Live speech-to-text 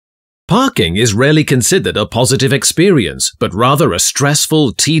Parking is rarely considered a positive experience, but rather a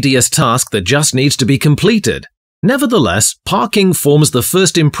stressful, tedious task that just needs to be completed. Nevertheless, parking forms the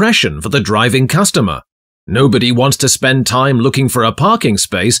first impression for the driving customer. Nobody wants to spend time looking for a parking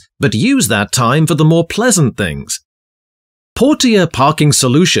space, but use that time for the more pleasant things. Portier parking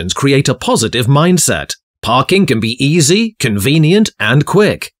solutions create a positive mindset. Parking can be easy, convenient, and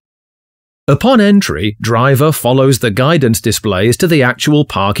quick. Upon entry, driver follows the guidance displays to the actual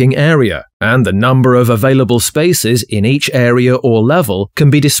parking area, and the number of available spaces in each area or level can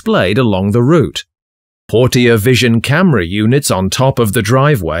be displayed along the route. Portier VISION camera units on top of the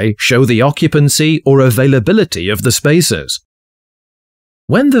driveway show the occupancy or availability of the spaces.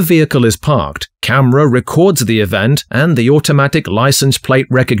 When the vehicle is parked, camera records the event and the automatic license plate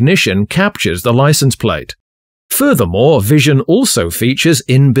recognition captures the license plate. Furthermore, Vision also features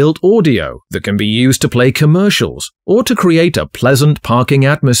inbuilt audio that can be used to play commercials or to create a pleasant parking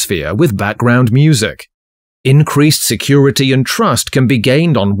atmosphere with background music. Increased security and trust can be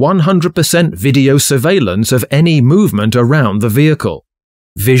gained on 100% video surveillance of any movement around the vehicle.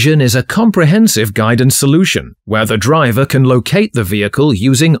 Vision is a comprehensive guidance solution where the driver can locate the vehicle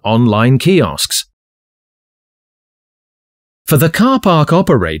using online kiosks. For the car park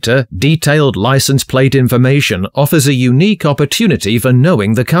operator, detailed license plate information offers a unique opportunity for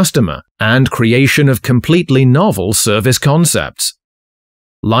knowing the customer and creation of completely novel service concepts.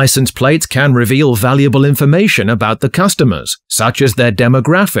 License plates can reveal valuable information about the customers, such as their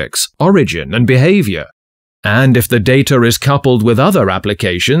demographics, origin, and behavior. And if the data is coupled with other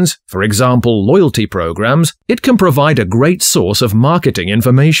applications, for example loyalty programs, it can provide a great source of marketing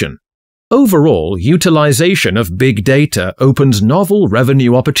information. Overall, utilization of big data opens novel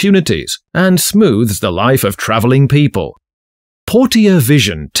revenue opportunities and smooths the life of traveling people. Portier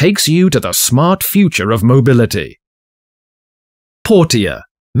Vision takes you to the smart future of mobility. Portier,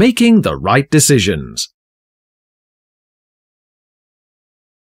 making the right decisions.